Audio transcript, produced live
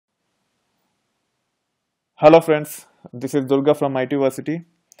Hello friends, this is Durga from IT Varsity.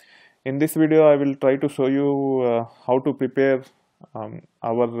 In this video, I will try to show you how to prepare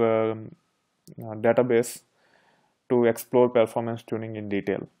our database to explore performance tuning in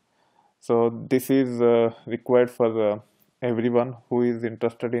detail. So this is required for everyone who is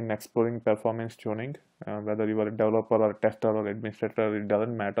interested in exploring performance tuning, whether you are a developer or a tester or administrator, it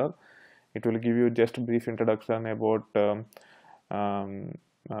doesn't matter. It will give you just a brief introduction about um,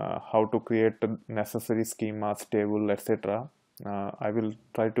 how to create necessary schemas, table, etc. I will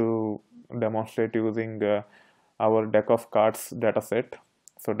try to demonstrate using our deck of cards dataset.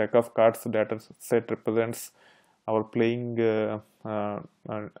 So deck of cards dataset represents our playing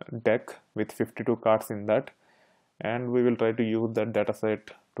deck with 52 cards in that, and we will try to use that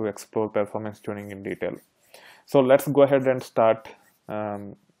dataset to explore performance tuning in detail. So let's go ahead and start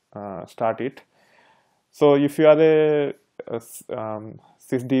it. So if you are a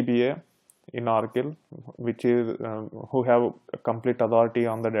sys DBA in Oracle, which is who have a complete authority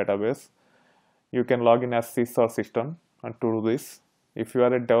on the database, you can log in as sys or system and to do this. If you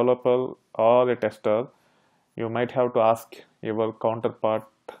are a developer or a tester, you might have to ask your counterpart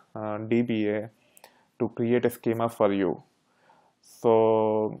DBA to create a schema for you.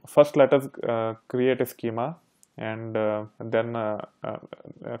 So first let us create a schema, and then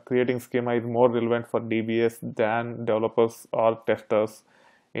creating schema is more relevant for DBAs than developers or testers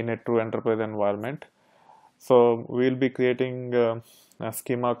in a true enterprise environment. So we'll be creating a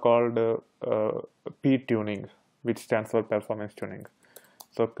schema called P tuning, which stands for performance tuning.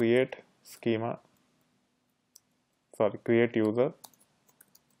 So create user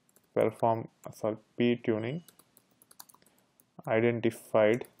P tuning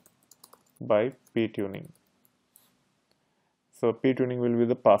identified by P tuning. So P tuning will be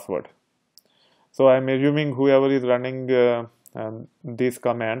the password. So I'm assuming whoever is running these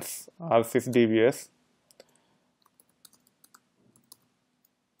commands are sysdbs.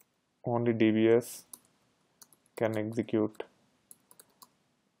 Only DBAs can execute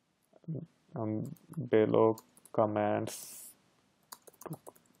below commands to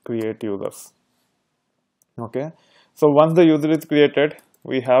create users. Okay, so once the user is created,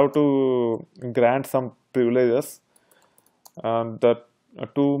 we have to grant some privileges. The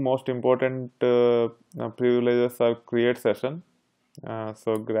two most important privileges are create session.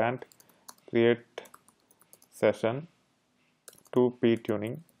 So grant create session to P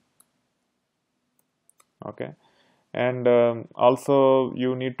tuning. Okay, and also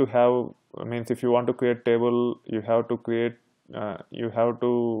you need to have, means if you want to create table, you have to create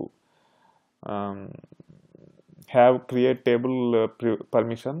have create table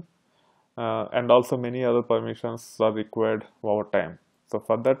permission, and also many other permissions are required over time. So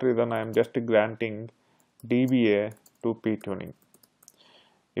for that reason, I am just granting DBA to P tuning.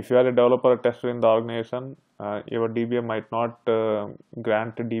 If you are a developer or tester in the organization, your DBA might not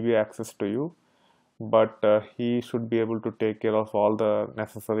grant DBA access to you, but he should be able to take care of all the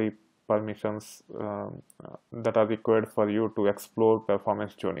necessary permissions that are required for you to explore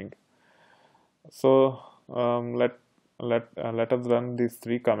performance tuning. So let us run these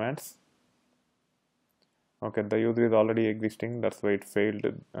three commands. Okay, the user is already existing, that's why it failed,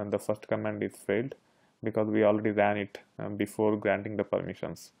 and the first command is failed because we already ran it before granting the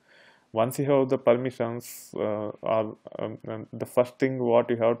permissions. Once you have the permissions, the first thing what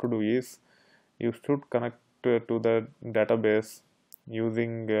you have to do is you should connect to the database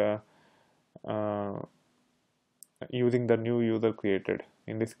using using the new user created.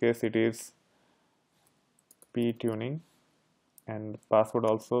 In this case, it is P tuning, and password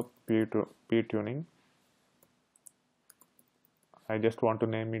also P tuning. I just want to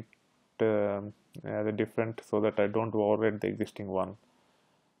name it as a different so that I don't override the existing one.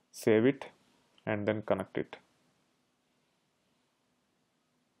 Save it and then connect it.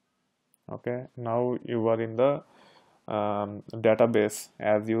 Okay, now you are in the database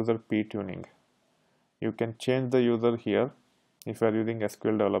as user P tuning. You can change the user here if you are using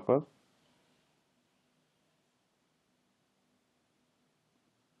SQL Developer.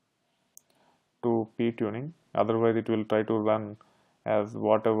 To P tuning, otherwise it will try to run as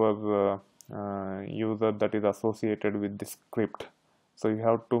whatever user that is associated with this script. So you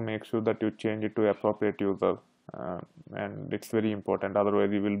have to make sure that you change it to appropriate user, and it's very important.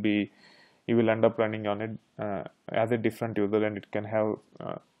 Otherwise you will end up running on it as a different user, and it can have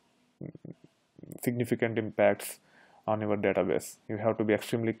significant impacts on your database. You have to be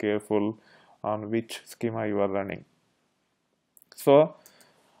extremely careful on which schema you are running. So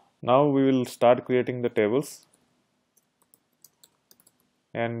now we will start creating the tables,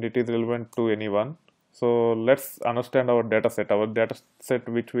 and it is relevant to anyone. So let's understand our data set. Our data set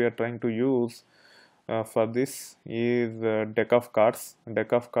which we are trying to use for this is deck of cards.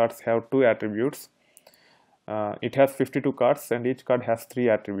 Deck of cards have two attributes. It has 52 cards and each card has three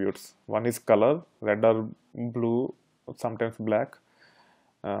attributes. One is color, red or blue, sometimes black.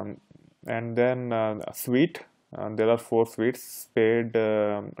 And then suite, there are four suites: spade,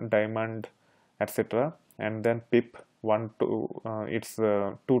 diamond, etc. And then pip, 1 to it's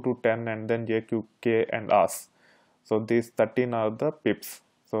 2 to 10, and then JQ, K and As. So these 13 are the pips.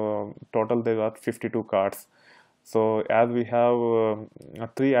 So total there are 52 cards. So as we have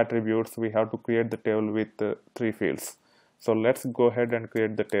three attributes, we have to create the table with three fields. So let's go ahead and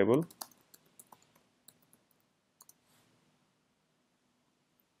create the table.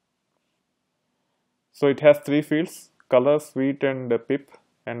 So it has three fields: color, suite and pip,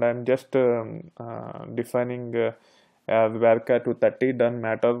 and I'm just defining as varchar to 30. Doesn't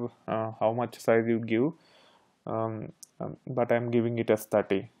matter how much size you give, but I'm giving it as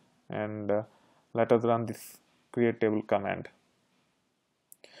 30. And let us run this create table command.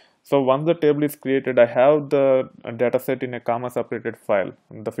 So once the table is created, I have the dataset in a comma separated file,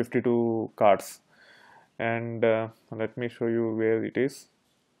 the 52 cards, and let me show you where it is.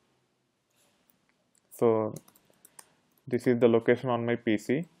 So this is the location on my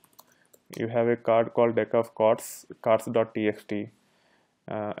PC. You have a card called deck of cards, cards.txt,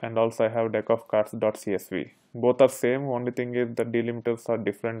 and also I have deck of cards.csv. Both are same. Only thing is the delimiters are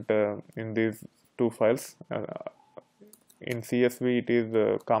different in these two files. In CSV it is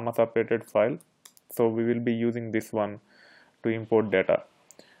a comma separated file, so we will be using this one to import data.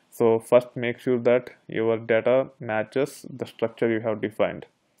 So first make sure that your data matches the structure you have defined.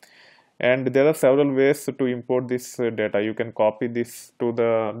 And there are several ways to import this data. You can copy this to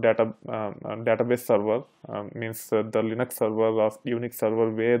the database server, means the Linux server or Unix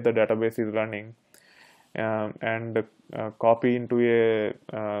server where the database is running, and copy into a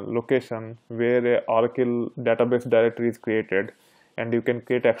location where a Oracle database directory is created, and you can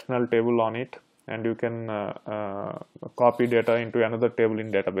create external table on it, and you can copy data into another table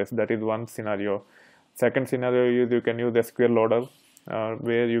in database. That is one scenario. Second scenario is you can use SQL loader,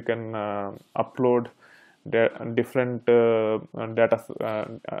 where you can upload different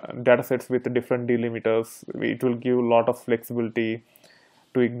data sets with different delimiters. It will give a lot of flexibility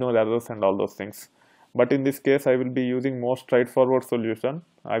to ignore errors and all those things. But in this case, I will be using more straightforward solution.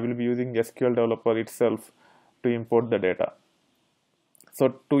 I will be using SQL Developer itself to import the data.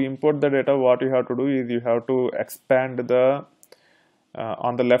 So to import the data, what you have to do is you have to expand the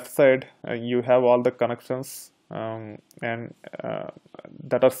on the left side, you have all the connections and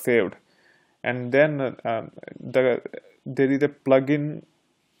that are saved, and then there is a plug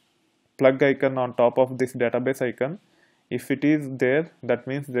icon on top of this database icon. If it is there, that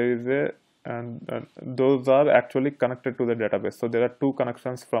means there is a those are actually connected to the database. So there are two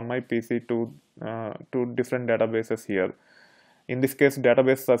connections from my PC to different databases here. In this case,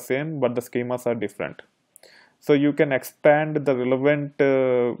 databases are same, but the schemas are different. So you can expand the relevant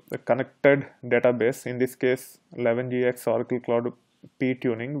connected database. In this case, 11gx Oracle Cloud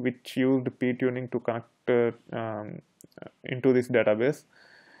p-tuning, which used p-tuning to connect into this database,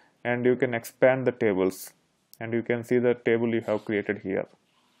 and you can expand the tables, and you can see the table you have created here.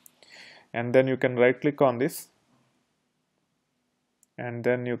 And then you can right click on this, and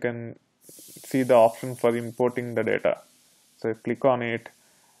then you can see the option for importing the data. So you click on it,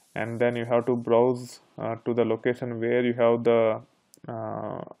 and then you have to browse to the location where you have the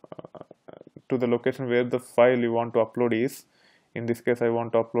file you want to upload is. In this case, I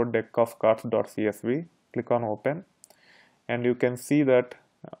want to upload deckofcards.csv. Click on open, and you can see that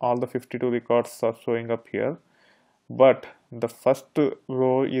all the 52 records are showing up here, but the first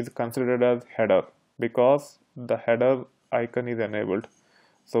row is considered as header because the header icon is enabled.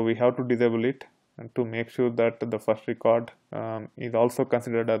 So we have to disable it and to make sure that the first record is also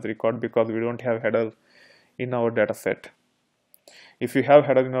considered as record, because we don't have header in our data set. If you have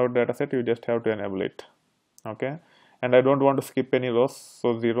header in our data set, you just have to enable it. Okay, and I don't want to skip any rows,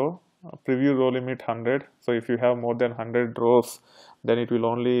 so 0. Preview row limit 100. So if you have more than 100 rows, then it will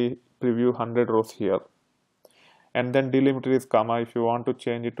only preview 100 rows here. And then delimiter is comma. If you want to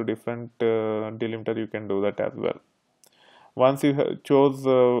change it to different delimiter, you can do that as well. Once you chose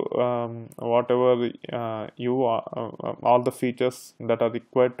whatever all the features that are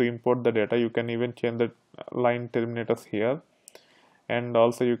required to import the data, you can even change the line terminators here, and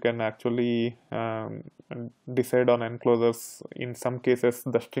also you can actually decide on enclosures. In some cases,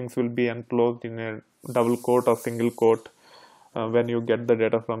 the strings will be enclosed in a double quote or single quote when you get the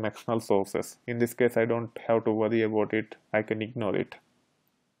data from external sources. In this case, I don't have to worry about it. I can ignore it.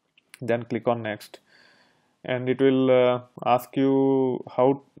 Then click on next, and it will ask you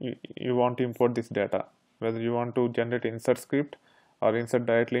how you want to import this data, whether you want to generate insert script or insert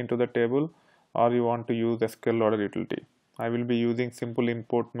directly into the table, or you want to use SQL loader utility. I will be using simple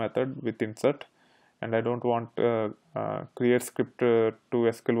import method with insert, and I don't want create script to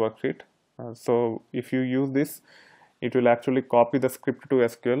SQL worksheet. So if you use this, it will actually copy the script to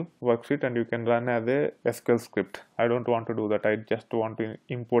SQL worksheet and you can run as a SQL script. I don't want to do that. I just want to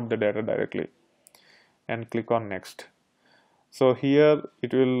import the data directly, and click on next. So here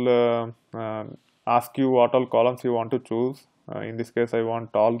it will ask you what all columns you want to choose. In this case, I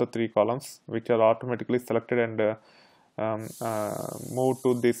want all the 3 columns which are automatically selected and move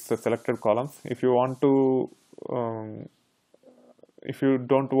to this selected columns. If you want to if you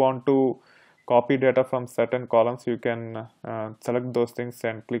don't want to copy data from certain columns, you can select those things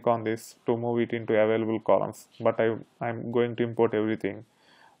and click on this to move it into available columns, but I'm going to import everything,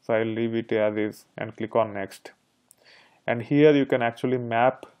 so I'll leave it as is and click on next. And here you can actually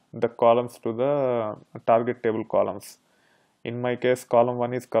map the columns to the target table columns. In my case, column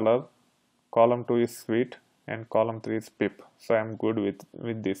 1 is color, column 2 is suite, and column 3 is pip, so I'm good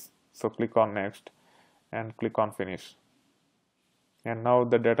with this. So click on next and click on finish. And now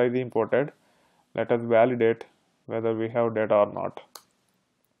the data is imported. Let us validate whether we have data or not.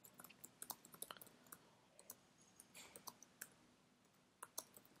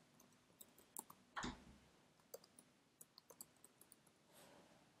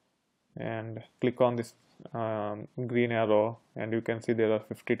 And click on this green arrow, and you can see there are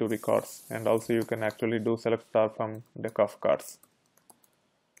 52 records, and also you can actually do select star from deck of cards.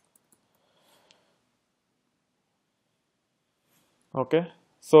 Okay,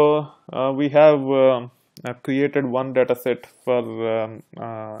 so we have created one data set for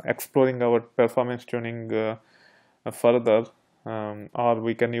exploring our performance tuning further, or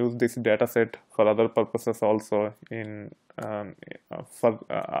we can use this data set for other purposes also in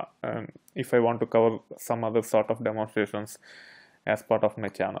if I want to cover some other sort of demonstrations as part of my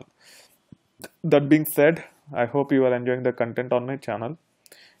channel. That being said, I hope you are enjoying the content on my channel.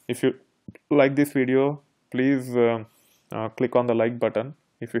 If you like this video, please click on the like button.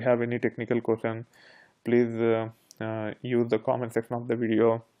 If you have any technical question, please use the comment section of the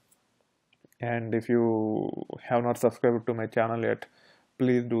video. And if you have not subscribed to my channel yet,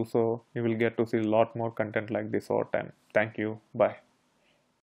 please do so. You will get to see a lot more content like this over time. Thank you. Bye.